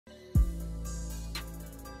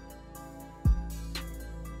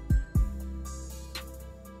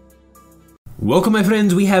Welcome my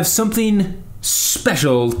friends, we have something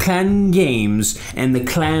special, clan games, and the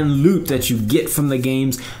clan loot that you get from the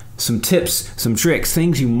games, some tips, some tricks,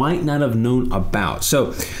 things you might not have known about.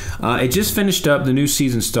 So it just finished up, the new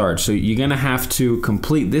season starts, so you're gonna have to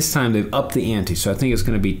complete, this time they've upped the ante, so I think it's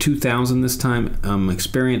gonna be 2,000 this time.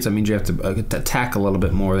 Experience, that means you have to attack a little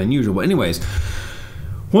bit more than usual, but anyways,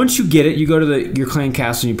 once you get it, you go to your clan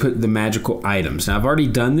castle and you put the magical items. Now I've already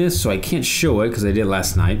done this, so I can't show it because I did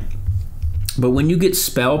last night. But when you get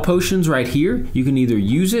spell potions right here, you can either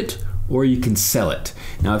use it or you can sell it.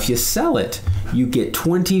 Now if you sell it, you get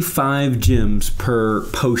 25 gems per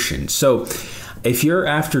potion. So if you're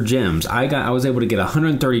after gems, I was able to get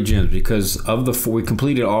 130 gems because of the 4, we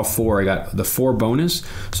completed all 4. I got the 4 bonus.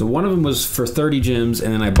 So one of them was for 30 gems,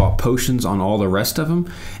 and then I bought potions on all the rest of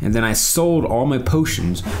them. And then I sold all my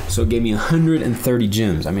potions, so it gave me 130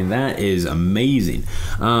 gems. I mean, that is amazing.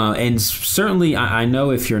 And certainly, I know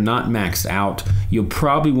if you're not maxed out, you'll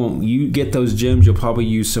probably you get those gems, you'll probably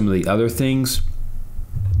use some of the other things.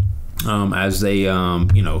 As they,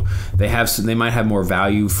 you know, they might have more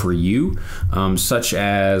value for you, such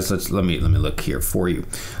as let me look here for you.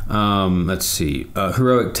 Let's see,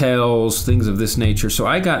 heroic tales, things of this nature. So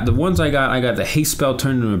I got the ones I got the haste spell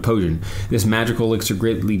turned into a potion. This magical elixir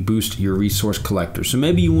greatly boosts your resource collector. So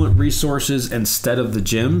maybe you want resources instead of the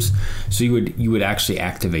gems, so you would actually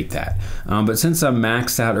activate that. But since I'm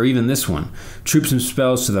maxed out, or even this one, troops and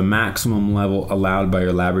spells to the maximum level allowed by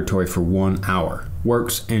your laboratory for 1 hour.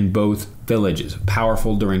 Works in both villages.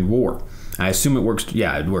 Powerful during war. I assume it works.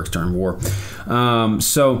 Yeah, it works during war.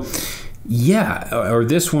 So, yeah, or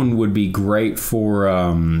this one would be great for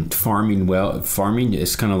farming. Well, farming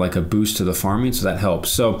is kind of like a boost to the farming, so that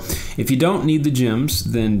helps. So, if you don't need the gems,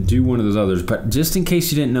 then do one of those others. But just in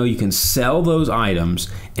case you didn't know, you can sell those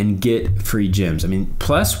items and get free gems. I mean,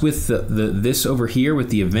 plus with this over here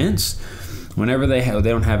with the events, whenever they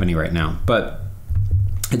don't have any right now, but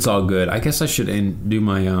it's all good. I guess I should do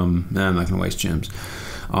my, nah, I'm not gonna waste gems.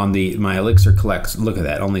 On my elixir collects, look at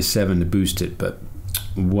that, only 7 to boost it, but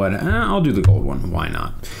what, I'll do the gold one, why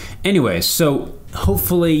not? Anyway, so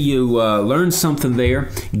hopefully you learned something there.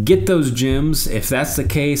 Get those gems. If that's the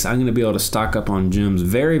case, I'm gonna be able to stock up on gems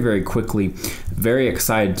very, very quickly. Very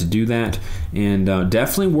excited to do that, and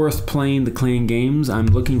definitely worth playing the clan games. I'm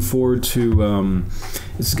looking forward to,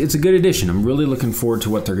 it's a good addition. I'm really looking forward to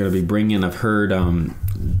what they're gonna be bringing. I've heard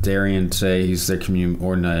Darian say, he's their community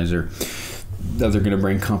organizer, that they're going to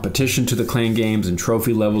bring competition to the clan games and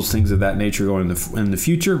trophy levels, things of that nature going in the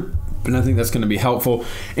future. And I think that's going to be helpful.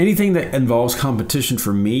 Anything that involves competition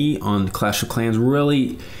for me on Clash of Clans,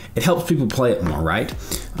 really, it helps people play it more, right?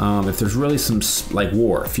 If there's really some, like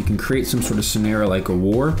war, if you can create some sort of scenario like a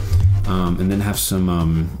war, and then have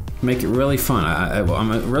some, make it really fun.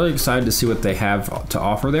 I'm really excited to see what they have to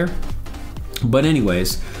offer there. But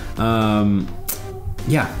anyways,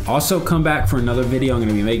 yeah, also come back for another video I'm going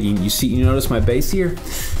to be making. You notice my base here?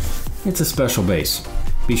 It's a special base.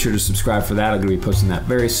 Be sure to subscribe for that. I'm going to be posting that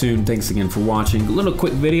very soon. Thanks again for watching. A little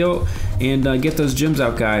quick video, and get those gems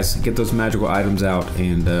out, guys. Get those magical items out,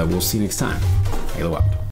 and we'll see you next time. Halo out.